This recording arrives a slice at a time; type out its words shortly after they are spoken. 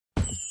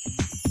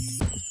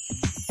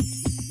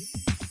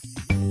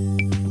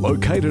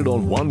Located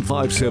on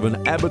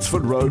 157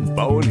 Abbotsford Road,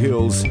 Bowen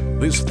Hills,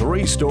 this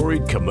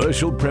three-storied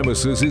commercial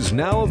premises is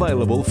now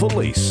available for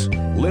lease.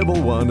 Level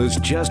 1 has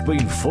just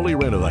been fully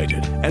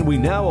renovated and we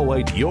now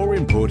await your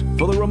input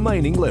for the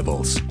remaining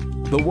levels.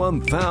 The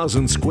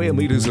 1,000 square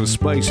metres of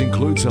space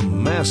includes a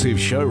massive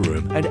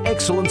showroom and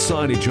excellent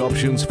signage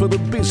options for the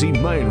busy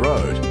main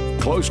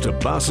road, close to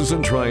buses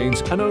and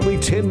trains and only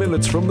 10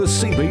 minutes from the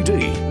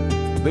CBD.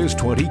 There's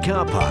 20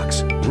 car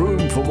parks,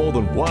 room for more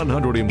than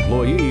 100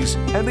 employees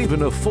and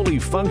even a fully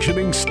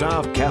functioning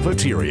staff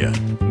cafeteria.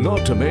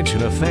 Not to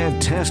mention a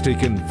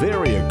fantastic and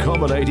very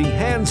accommodating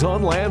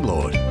hands-on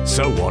landlord.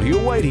 So what are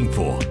you waiting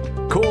for?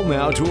 Call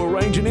now to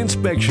arrange an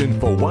inspection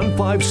for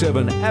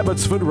 157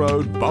 Abbotsford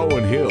Road,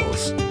 Bowen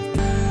Hills.